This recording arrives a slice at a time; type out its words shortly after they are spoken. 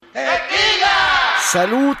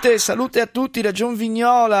Salute a tutti da John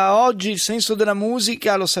Vignola. Oggi il senso della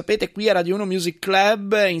musica, lo sapete, qui a RADIO1 MUSIC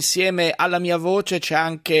CLUB. Insieme alla mia voce c'è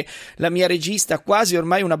anche la mia regista, quasi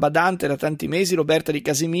ormai una badante da tanti mesi, Roberta Di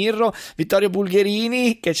Casimirro, Vittorio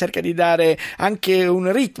Bulgherini, che cerca di dare anche un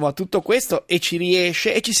ritmo a tutto questo e ci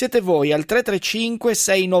riesce. E ci siete voi al 335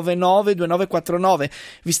 699 2949.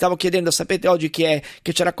 Vi stavo chiedendo, sapete oggi chi è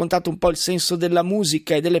che ci ha raccontato un po' il senso della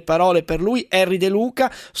musica e delle parole per lui? Harry De Luca.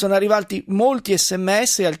 Sono arrivati molti SMS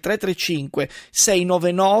al 335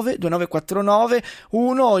 699 2949.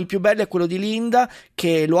 Uno, il più bello, è quello di Linda,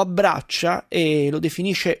 che lo abbraccia e lo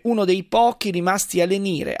definisce uno dei pochi rimasti a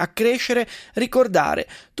lenire, a crescere, ricordare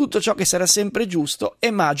tutto ciò che sarà sempre giusto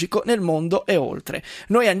e magico nel mondo e oltre.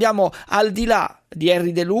 Noi andiamo al di là di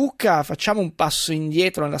Harry De Luca, facciamo un passo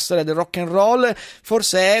indietro nella storia del rock and roll.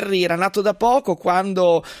 Forse Harry era nato da poco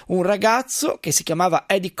quando un ragazzo che si chiamava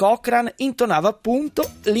Eddie Cochran intonava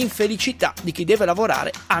appunto l'infelicità di chi deve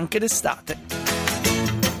lavorare anche d'estate.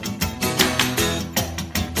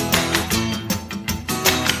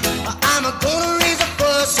 I'm gonna raise a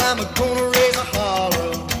fuss, I'm gonna raise a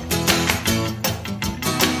holler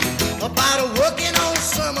about working all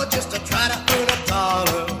summer just to try to earn a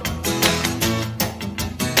dollar.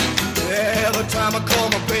 Every time I call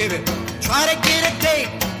my baby, try to get a date,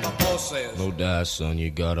 my boss says, no die, son,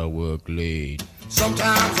 you gotta work late.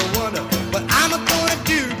 Sometimes I wonder what I'm gonna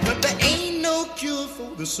do, but there ain't no cure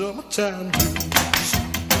for the summertime blues.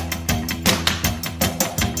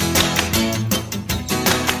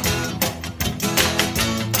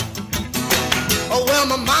 Oh well,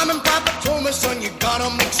 my mom and papa told me, son, you gotta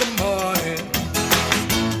make some money.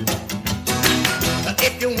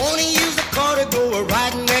 If you wanna use the car to go a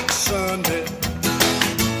riding next Sunday.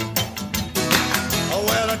 Oh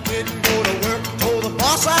well, I didn't go to work, told the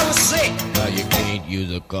boss I was sick. Now you can't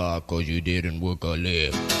use a car cause you didn't work a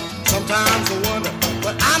lick. Sometimes I wonder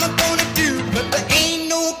what I'm gonna do, but there ain't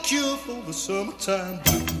no cure for the summertime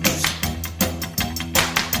blues.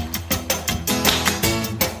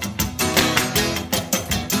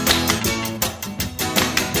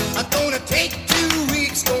 I'm gonna take 2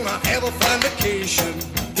 weeks, gonna have a fun vacation.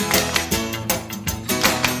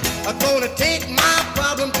 I'm gonna take my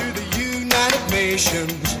problem to the United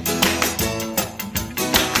Nations.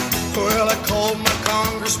 Well, I called my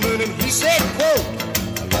congressman and he said, quote,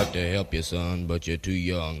 I'd like to help you, son, but you're too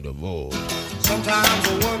young to vote. Sometimes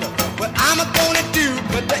I wonder what I'm gonna do,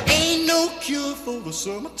 but there ain't no cure for the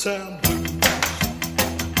summertime blues.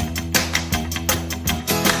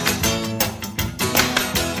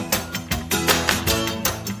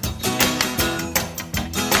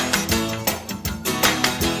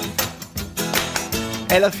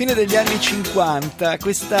 È la fine degli anni 50,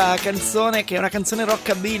 questa canzone che è una canzone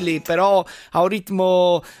rockabilly, però ha un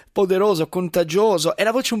ritmo poderoso, contagioso, e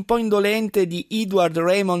la voce un po' indolente di Edward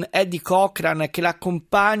Raymond Eddie Cochran che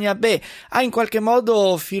l'accompagna. Ha in qualche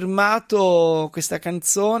modo firmato questa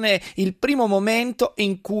canzone il primo momento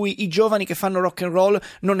in cui i giovani che fanno rock and roll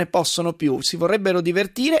non ne possono più, si vorrebbero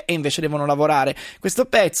divertire e invece devono lavorare. Questo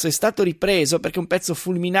pezzo è stato ripreso perché è un pezzo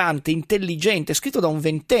fulminante, intelligente, scritto da un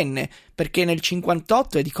ventenne, perché nel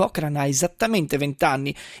 58 Eddie Cochran ha esattamente 20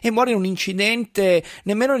 anni e muore in un incidente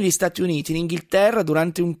nemmeno negli Stati Uniti, in Inghilterra,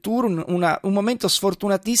 durante un tour, un momento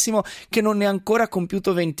sfortunatissimo che non ne ha ancora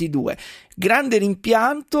compiuto 22. Grande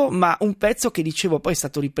rimpianto, ma un pezzo che, dicevo, poi è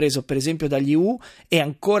stato ripreso per esempio dagli U e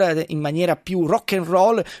ancora in maniera più rock and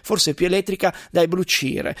roll, forse più elettrica, dai Blue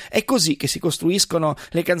Cheer. È così che si costruiscono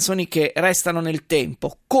le canzoni che restano nel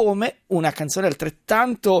tempo, come una canzone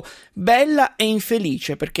altrettanto bella e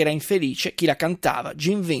infelice, perché era infelice chi la cantava,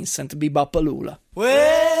 Jim Vincent, Bebop-A-Lula.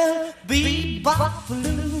 Well,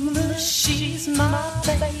 Bebop-A-Lula, she's my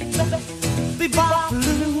baby.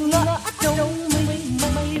 Bebop-A-Lula, I don't mean my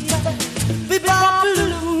baby.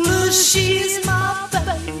 Bebop-A-Lula, she's my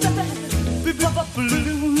baby.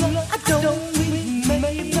 Bebop-A-Lula, I don't mean my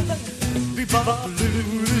baby.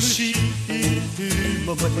 Bebop-A-Lula, she's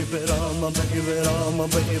my baby, my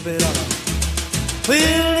baby.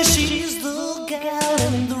 Well, she's the gal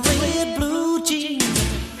in the red blue jeans.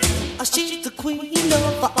 She's the queen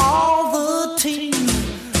of all the teams.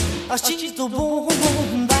 She's the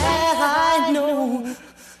woman that I know.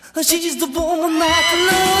 She's the woman that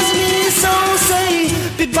loves me so. Say,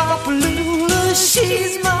 Bebop-A-Lula,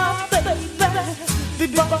 she's my baby.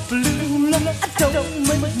 Bebop-A-Lula, I don't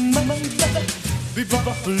mind my baby.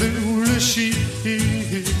 Bebop-A-Lula, she's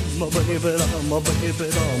my baby, my baby,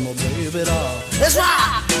 my baby. Let's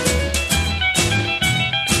rock!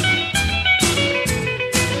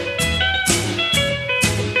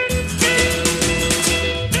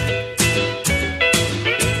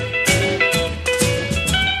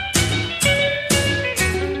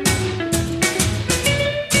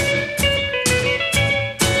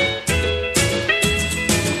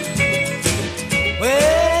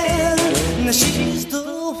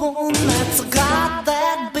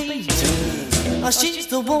 She's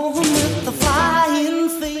the one with the flying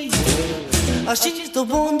feet. She's the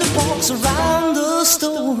one that walks around the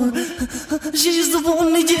store. She's the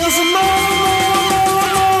one that yells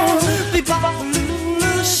more.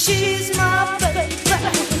 Be-ba-ba-lula, she's my baby.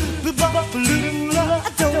 Be-ba-ba-lula,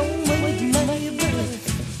 don't wait, maybe.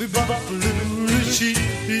 Be-ba-ba-lula, she's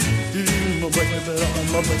my baby,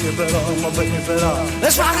 my baby, my baby.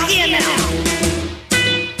 Let's rock again now.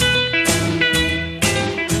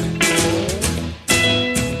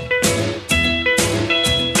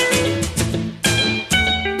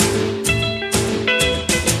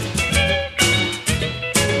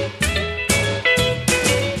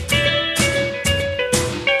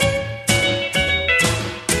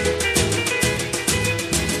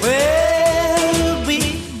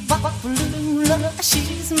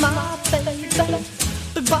 She's my baby.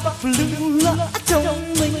 Be-ba-ba-lula,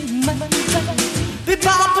 don't wait, maybe.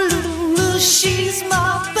 Be-ba-ba-lula, she's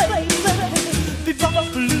my baby.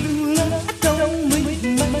 Be-ba-ba-lula, don't wait,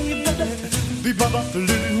 maybe.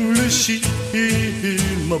 Be-ba-ba-lula, she's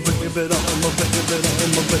my baby, my baby.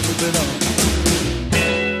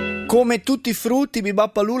 Come tutti i frutti,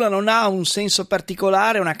 Be-Bop-A-Lula non ha un senso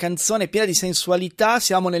particolare, è una canzone piena di sensualità.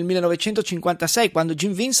 Siamo nel 1956 quando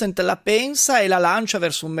Gene Vincent la pensa e la lancia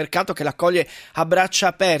verso un mercato che l'accoglie a braccia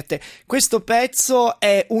aperte. Questo pezzo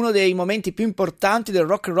è uno dei momenti più importanti del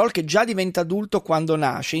rock and roll, che già diventa adulto quando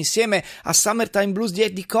nasce. Insieme a Summertime Blues di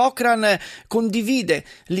Eddie Cochran condivide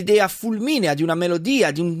l'idea fulminea di una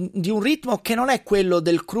melodia, di un ritmo che non è quello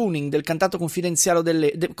del crooning, del cantato confidenziale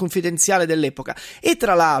dell'epoca. E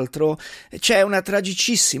tra l'altro c'è una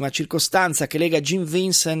tragicissima circostanza che lega Gene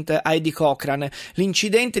Vincent a Eddie Cochran.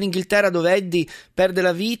 L'incidente in Inghilterra dove Eddie perde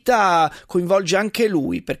la vita coinvolge anche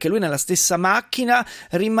lui, perché lui nella stessa macchina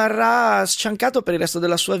rimarrà sciancato per il resto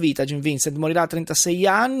della sua vita. Gene Vincent morirà a 36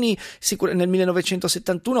 anni nel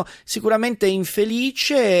 1971, sicuramente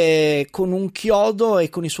infelice, con un chiodo e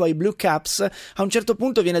con i suoi blue caps. A un certo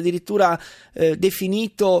punto viene addirittura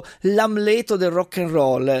definito l'Amleto del rock and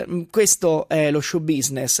roll. Questo è lo show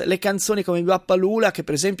business. Le canzoni come Be-Bop-A-Lula, che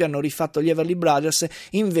per esempio hanno rifatto gli Everly Brothers,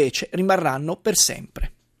 invece rimarranno per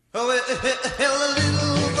sempre.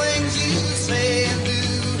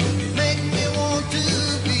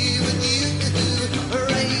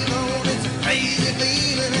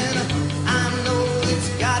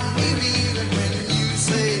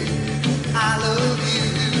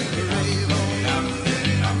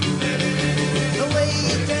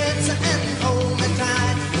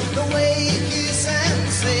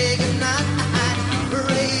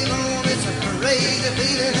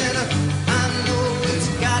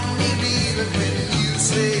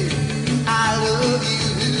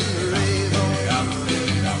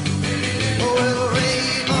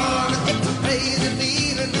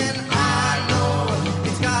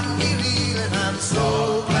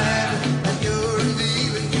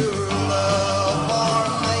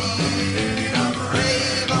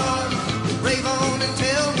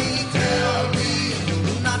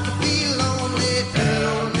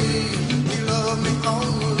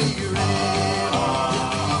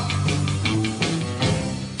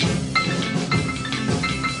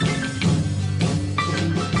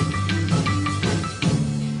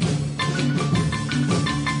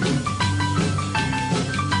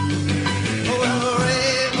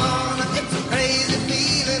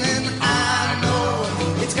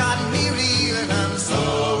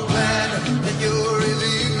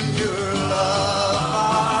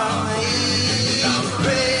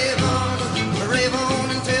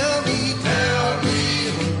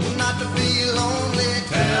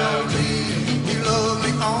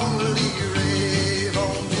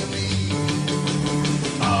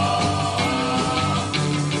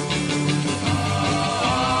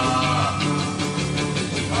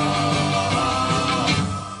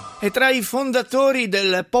 E tra i fondatori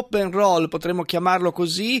del pop and roll, potremmo chiamarlo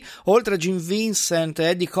così, oltre a Gene Vincent e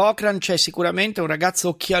Eddie Cochran, c'è sicuramente un ragazzo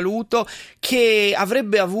occhialuto che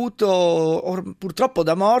avrebbe avuto, purtroppo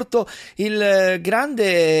da morto, il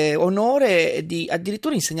grande onore di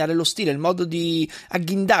addirittura insegnare lo stile, il modo di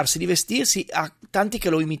agghindarsi, di vestirsi a tanti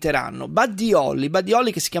che lo imiteranno. Buddy Holly,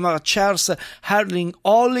 che si chiamava Charles Harding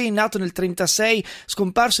Holly, nato nel 1936,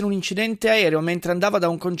 scomparso in un incidente aereo mentre andava da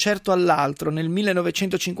un concerto all'altro nel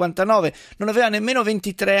 1959. Non aveva nemmeno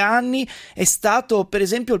 23 anni, è stato per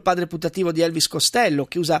esempio il padre putativo di Elvis Costello,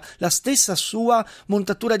 che usa la stessa sua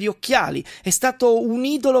montatura di occhiali. È stato un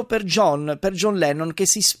idolo per John Lennon, che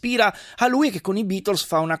si ispira a lui e che con i Beatles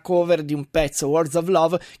fa una cover di un pezzo, Words of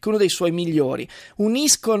Love, che è uno dei suoi migliori.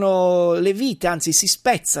 Uniscono le vite, anzi anzi si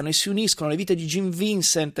spezzano e si uniscono le vite di Jim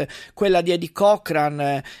Vincent, quella di Eddie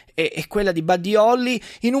Cochran e quella di Buddy Holly,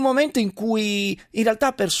 in un momento in cui in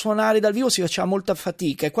realtà per suonare dal vivo si faceva molta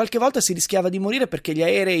fatica e qualche volta si rischiava di morire perché gli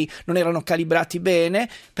aerei non erano calibrati bene,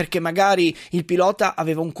 perché magari il pilota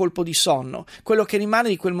aveva un colpo di sonno. Quello che rimane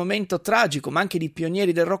di quel momento tragico, ma anche di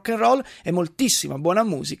pionieri del rock and roll, è moltissima buona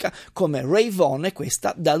musica come Ray Vaughan e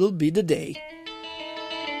questa That'll Be the Day.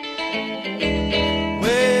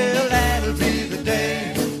 Well, that'll be the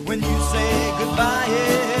day when you say goodbye.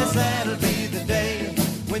 Yes, that'll be the day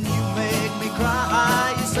when you make me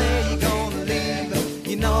cry. You say you're gonna leave,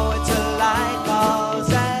 you know it's a lie, 'cause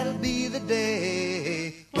that'll be the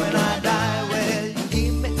day when I die. Well, you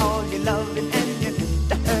give me all your loving and your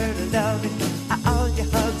loving, all your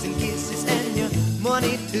hugs and kisses and your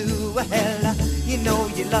money too. Well, you know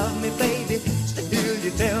you love me, baby. Still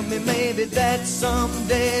you tell me maybe that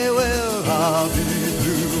someday, well, I'll be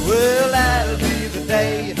blue. Well, that'll be the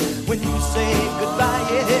day when you say goodbye.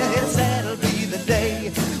 Yes, that'll be the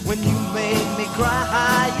day when you make me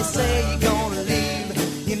cry. You say you're gonna leave,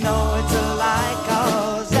 you know it's a lie,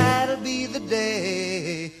 'cause that'll be the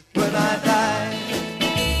day when I die.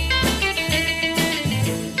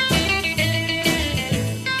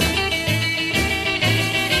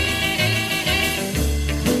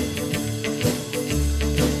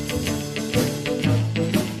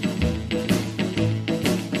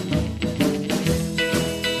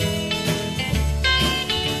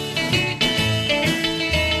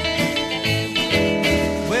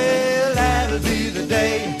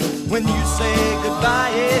 When you say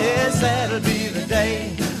goodbye, yes, that'll be the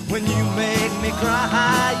day when you make me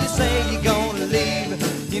cry. You say you're gonna leave,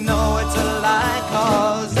 you know it's a lie,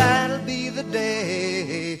 'cause that'll be the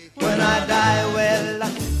day when I die. Well,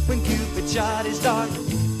 when Cupid shot his dart,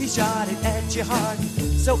 he shot it at your heart.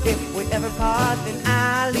 So if we ever part, then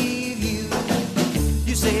I'll leave you.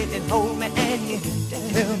 You sit and hold me and you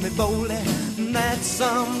tell me boldly that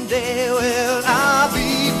someday, well, I'll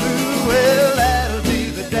be blue. Well, that'll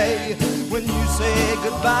be the day when you say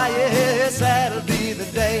goodbye. Yes, that'll be the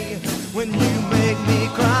day when you make me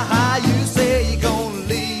cry. You say you're gonna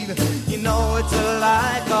leave, you know it's a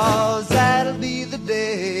lie, 'cause that'll be the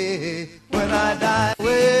day when I die.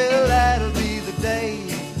 Well, that'll be the day.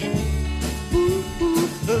 Ooh, ooh,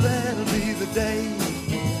 that'll be the day.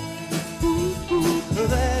 Ooh, ooh,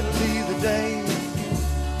 that'll be the day.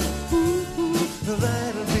 Ooh, ooh,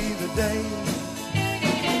 that'll be the day.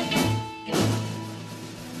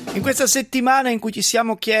 In questa settimana in cui ci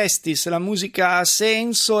siamo chiesti se la musica ha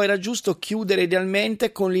senso, era giusto chiudere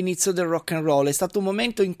idealmente con l'inizio del rock and roll. È stato un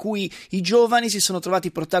momento in cui i giovani si sono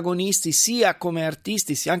trovati protagonisti sia come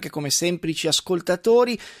artisti sia anche come semplici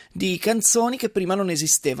ascoltatori di canzoni che prima non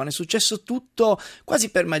esistevano. È successo tutto quasi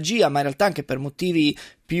per magia, ma in realtà anche per motivi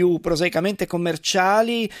più prosaicamente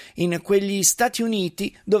commerciali in quegli Stati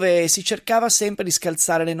Uniti, dove si cercava sempre di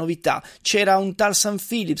scalzare le novità. C'era un tal Sam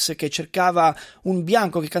Phillips che cercava un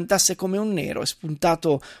bianco che cantasse come un nero, è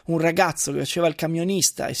spuntato un ragazzo che faceva il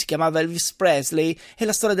camionista e si chiamava Elvis Presley, e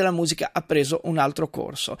la storia della musica ha preso un altro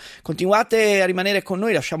corso. Continuate a rimanere con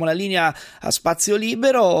noi, lasciamo la linea a Spazio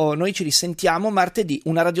Libero, noi ci risentiamo martedì,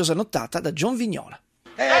 una radiosa nottata da John Vignola.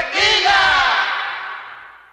 Hey,